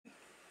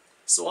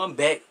So I'm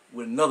back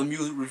with another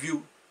music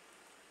review.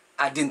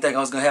 I didn't think I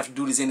was going to have to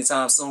do this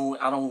anytime soon.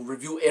 I don't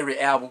review every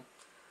album,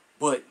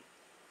 but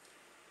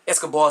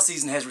Escobar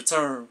season has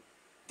returned.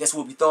 That's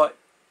what we thought.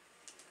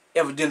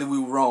 Evidently we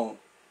were wrong,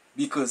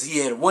 because he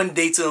had one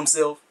day to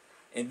himself,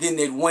 and then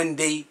that one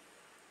day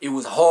it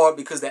was hard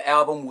because the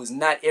album was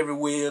not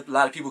everywhere. A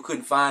lot of people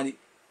couldn't find it,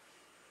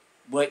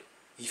 but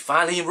he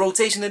finally in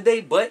rotation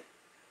today. But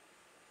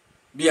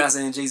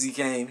Beyonce and Jay-Z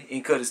came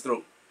and cut his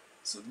throat,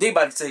 so they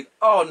about to take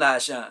all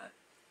night shine.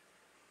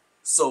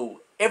 So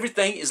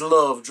Everything Is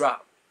Love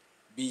dropped.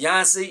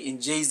 Beyonce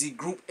and Jay-Z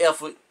group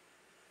effort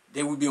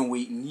that we've been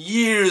waiting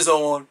years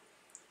on.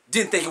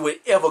 Didn't think it would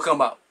ever come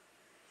out.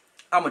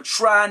 I'm going to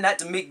try not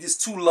to make this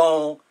too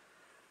long,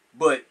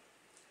 but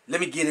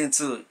let me get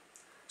into it.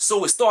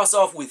 So it starts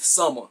off with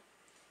Summer,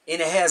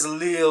 and it has a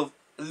little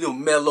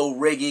mellow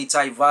reggae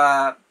type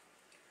vibe.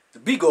 The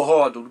beat go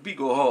hard though, the beat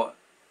go hard.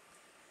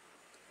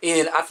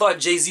 And I thought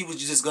Jay-Z was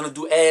just going to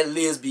do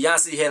ad-libs.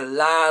 Beyonce had a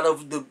lot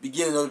of the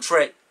beginning of the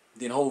track.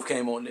 Then Hov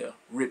came on there,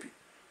 rip it.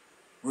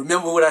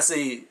 Remember what I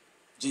said,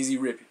 Jay-Z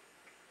rip it.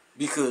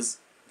 Because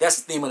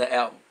that's the theme of the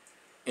album,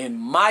 in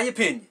my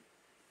opinion.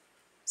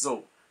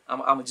 So I'm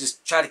going to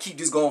just try to keep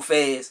this going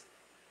fast.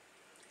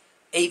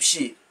 Ape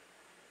Shit.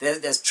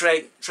 That's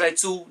track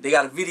 2. They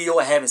got a video.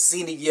 I haven't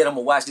seen it yet. I'm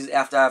going to watch this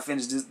after I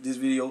finish this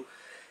video.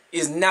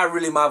 It's not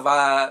really my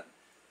vibe.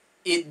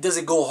 It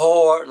doesn't go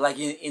hard like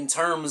in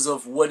terms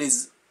of what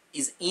is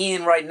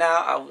in right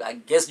now. I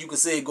guess you could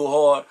say it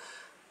go hard.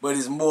 But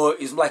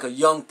it's like a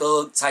Young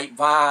Thug type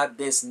vibe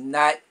that's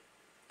not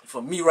for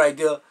me right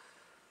there.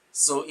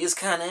 So it's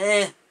kind of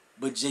eh.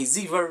 But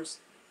Jay-Z verse.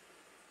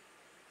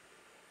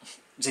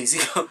 Jay-Z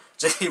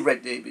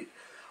right there, baby.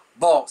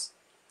 Boss.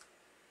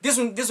 This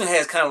one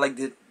has kind of like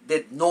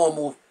that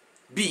normal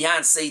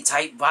Beyonce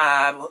type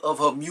vibe of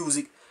her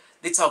music.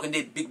 They talking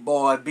that big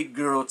boy, big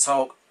girl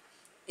talk.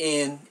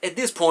 And at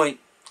this point,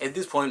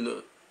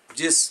 look,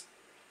 just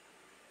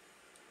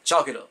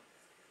chalk it up.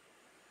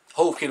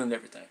 Hov killing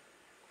everything.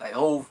 Like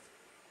Hov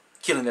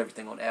killing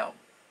everything on the album.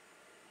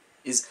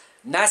 It's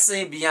not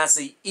saying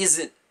Beyonce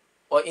isn't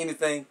or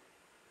anything,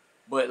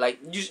 but like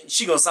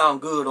she gonna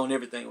sound good on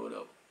everything or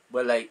whatever.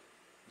 But like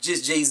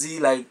just Jay-Z,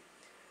 like,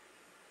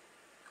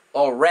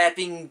 or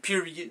rapping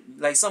period.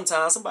 Like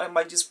sometimes somebody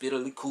might just spit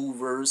a cool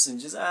verse and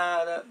just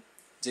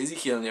Jay-Z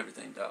killing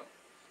everything,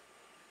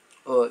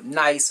 dog.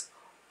 Nice.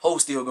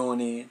 Hov still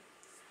going in.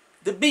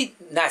 The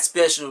beat not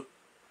special.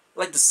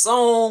 Like the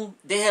song,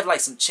 they have like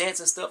some chants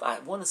and stuff. I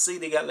want to say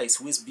they got like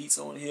Swiss beats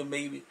on here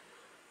maybe.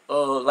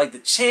 Like the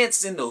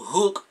chants in the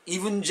hook,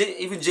 even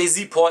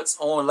Jay-Z parts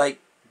on like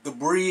the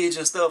bridge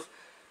and stuff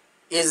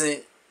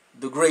isn't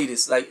the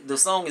greatest. Like the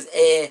song is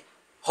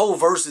whole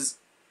verses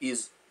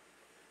is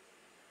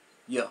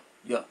yeah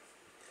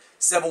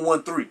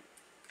 713,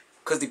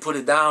 because they put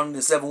it down in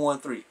the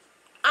 713.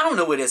 I don't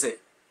know where that's at.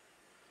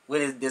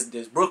 Where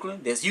there's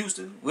Brooklyn, there's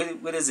Houston.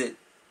 What is it?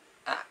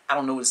 I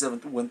don't know what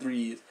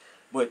 713 is.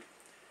 But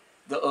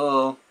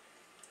the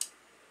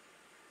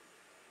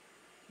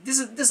this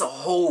is a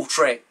whole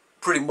track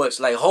pretty much.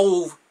 Like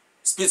Hov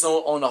spits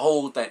on the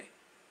whole thing,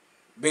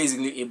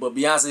 basically. But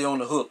Beyonce on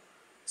the hook.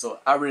 So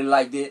I really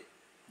like that.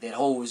 That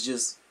Hov was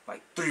just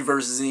like 3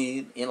 verses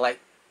in, and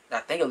like I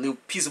think a little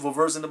piece of a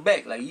verse in the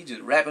back. Like he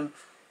just rapping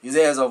his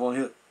ass off on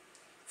here.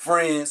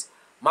 Friends,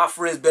 my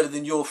friends better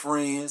than your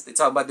friends. They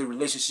talk about their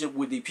relationship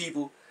with the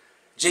people.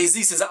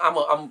 Jay-Z says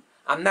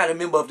I'm not a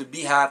member of the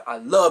Beehive. I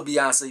love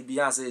Beyonce.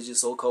 Beyonce is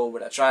just so cold,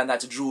 but I try not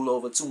to drool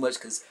over too much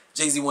because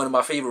Jay-Z one of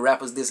my favorite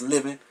rappers that's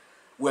living.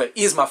 Well,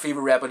 is my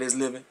favorite rapper that's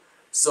living.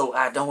 So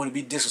I don't want to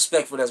be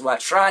disrespectful. That's why I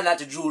try not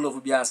to drool over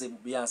Beyonce.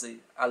 But Beyonce,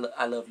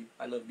 I love you.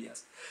 I love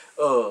Beyonce.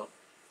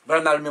 But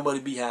I'm not a member of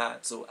the Beehive.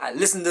 So I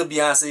listen to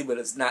Beyonce, but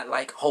it's not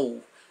like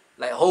Hov.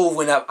 Like Hov,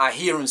 when I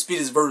hear him spit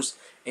his verse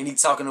and he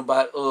talking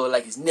about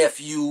like his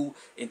nephew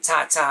and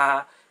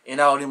Tata and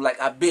all them. Like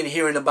I've been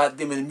hearing about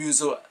them in the music.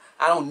 So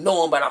I don't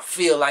know him, but I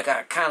feel like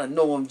I kind of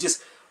know him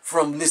just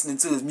from listening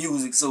to his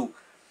music. So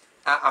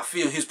I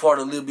feel his part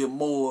a little bit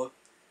more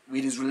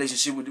with his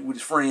relationship with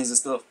his friends and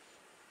stuff.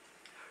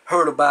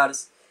 Heard about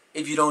us.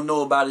 If you don't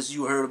know about us,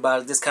 you heard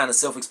about us. That's kind of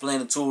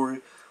self-explanatory.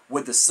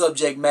 What the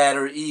subject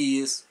matter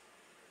is,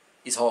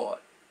 it's hard.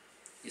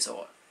 It's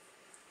hard.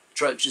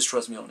 Just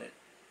trust me on that.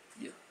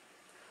 Yeah.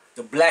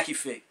 The Black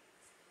Effect.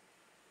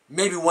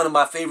 Maybe one of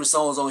my favorite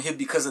songs on here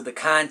because of the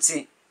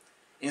content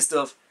and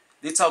stuff.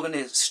 They're talking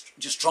that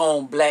just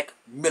strong black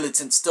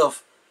militant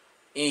stuff.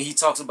 And he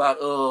talks about,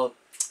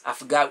 I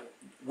forgot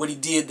what he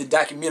did the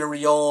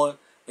documentary on.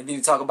 And then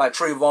he talk about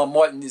Trayvon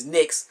Martin is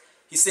next.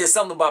 He said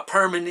something about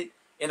permanent.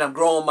 And I'm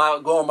growing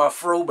my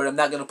fro, but I'm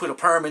not going to put a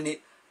permanent.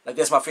 Like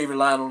that's my favorite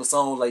line on the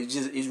song. Like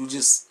it was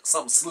just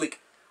something slick.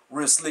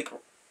 Real slick.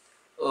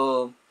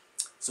 So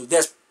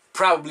that's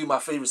probably my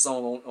favorite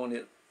song on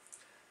it.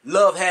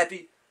 Love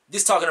Happy.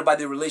 Just talking about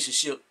their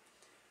relationship.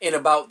 And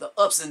about the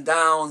ups and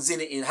downs in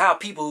it, and how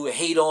people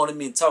hate on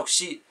them and talk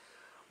shit,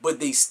 but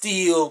they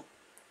still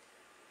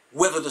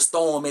weather the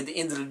storm. At the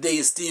end of the day,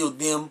 it's still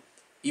them,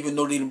 even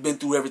though they done been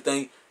through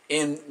everything.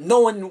 And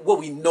knowing what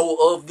we know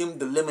of them,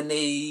 the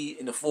Lemonade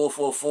and the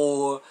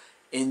 444,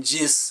 and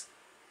just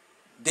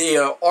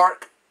their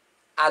arc,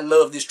 I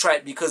love this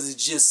track because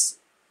it's just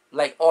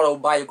like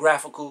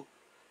autobiographical,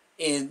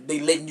 and they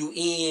letting you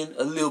in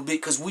a little bit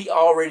because we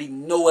already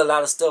know a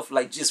lot of stuff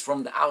like just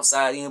from the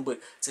outside in, but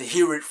to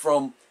hear it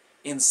from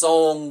in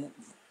song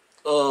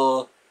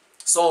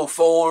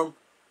form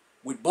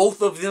with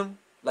both of them,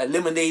 like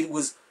Lemonade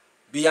was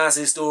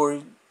Beyonce's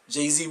story,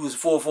 Jay-Z was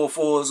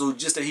 444, so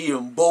just to hear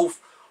them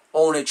both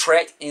on a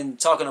track and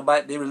talking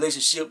about their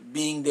relationship,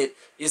 being that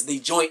it's the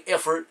joint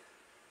effort,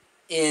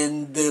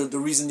 and the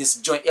reason this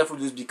joint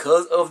effort is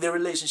because of their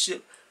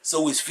relationship,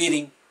 so it's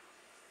fitting.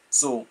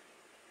 So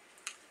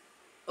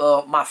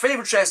my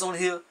favorite tracks on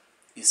here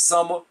is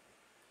Summer.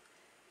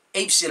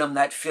 Ape Shit I'm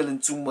not feeling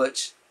too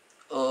much.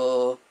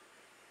 Let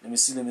me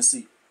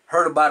see.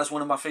 Heard About Us,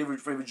 one of my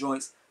favorite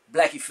joints.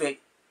 Black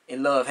Effect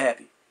and Love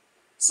Happy.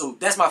 So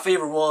that's my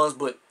favorite ones,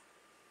 but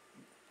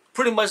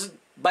pretty much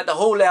about the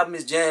whole album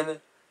is jamming.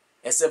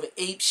 Except for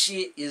Ape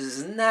Shit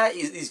is not,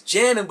 it's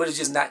jamming, but it's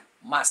just not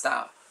my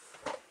style.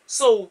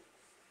 So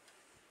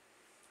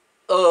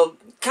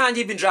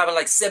Kanye been dropping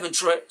like seven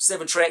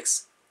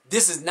tracks.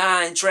 This is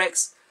 9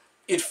 tracks.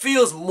 It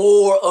feels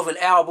more of an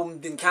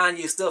album than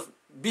Kanye stuff,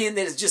 being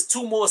that it's just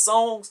 2 more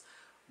songs.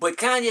 But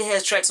Kanye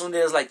has tracks on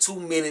there that's like 2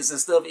 minutes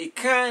and stuff. It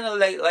kind of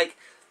like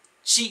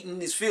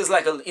cheating. It feels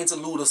like an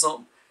interlude or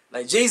something.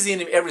 Like Jay-Z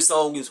in every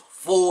song is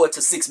 4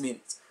 to 6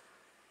 minutes.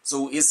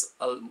 So it's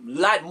a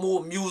lot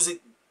more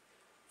music.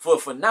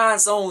 For 9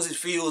 songs, it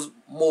feels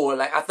more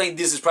like, I think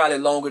this is probably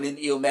longer than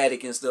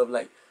Illmatic and stuff.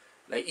 Like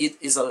it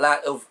is a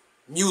lot of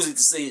music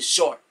to say it's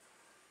short.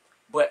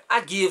 But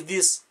I give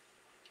this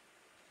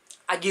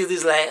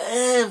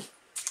like,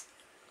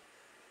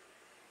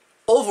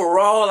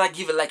 overall, I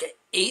give it like an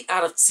 8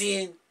 out of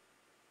 10.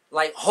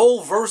 Like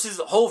whole verses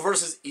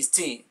is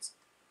 10s.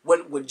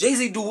 What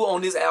Jay-Z do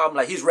on this album,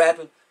 like he's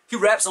rapping, he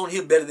raps on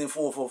here better than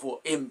 444.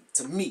 And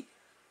to me,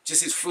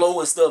 just his flow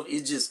and stuff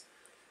is just,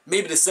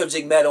 maybe the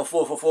subject matter on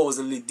 444 was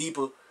a little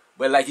deeper,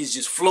 but like his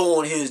just flow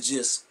on here is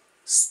just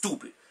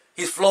stupid.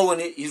 His flow on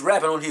it, he's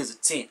rapping on here is a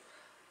 10.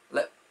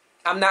 Like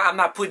I'm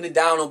not putting it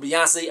down on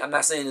Beyonce. I'm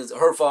not saying it's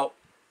her fault.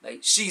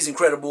 Like she's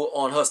incredible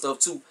on her stuff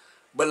too,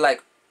 but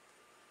like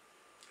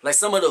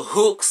some of the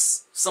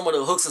hooks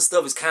and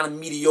stuff is kind of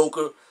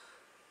mediocre.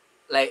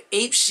 Like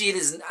Ape Shit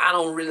is, I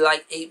don't really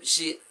like Ape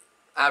Shit.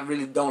 I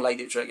really don't like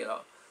that track at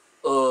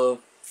all.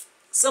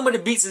 Some of the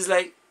beats is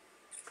like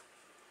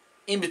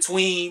in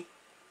between.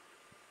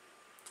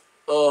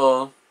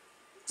 So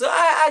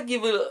I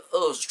give it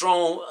a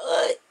strong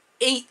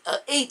 8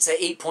 to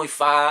 8.5.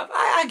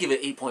 I give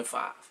it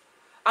 8.5.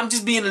 I'm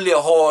just being a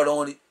little hard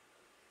on it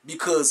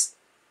because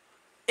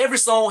every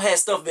song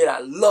has stuff that I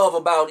love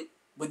about it,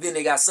 but then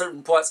they got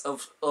certain parts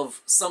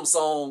of some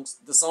songs,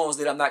 the songs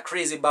that I'm not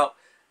crazy about,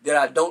 that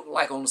I don't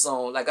like on the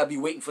song. Like I'll be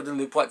waiting for the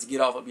little part to get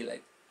off. I'll be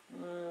like,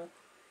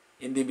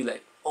 and then be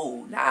like,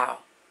 oh, now,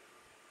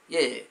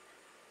 yeah.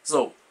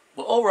 So,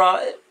 but overall,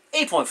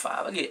 8.5.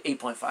 I get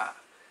 8.5.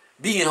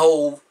 Being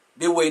whole,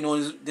 been waiting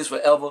on this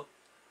forever.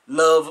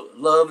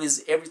 Love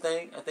is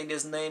everything. I think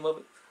that's the name of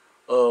it.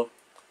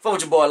 Fuck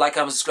with your boy, like,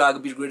 comment, subscribe.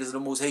 Could be the greatest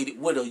and the most hated.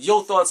 What are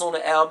your thoughts on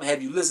the album?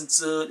 Have you listened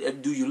to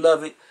it? Do you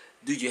love it?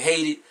 Do you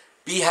hate it?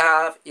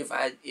 Beehive. If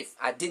I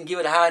didn't give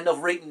it a high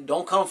enough rating,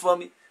 don't come for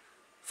me.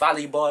 Follow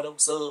your boy though.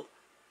 Sub.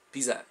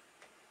 Peace out.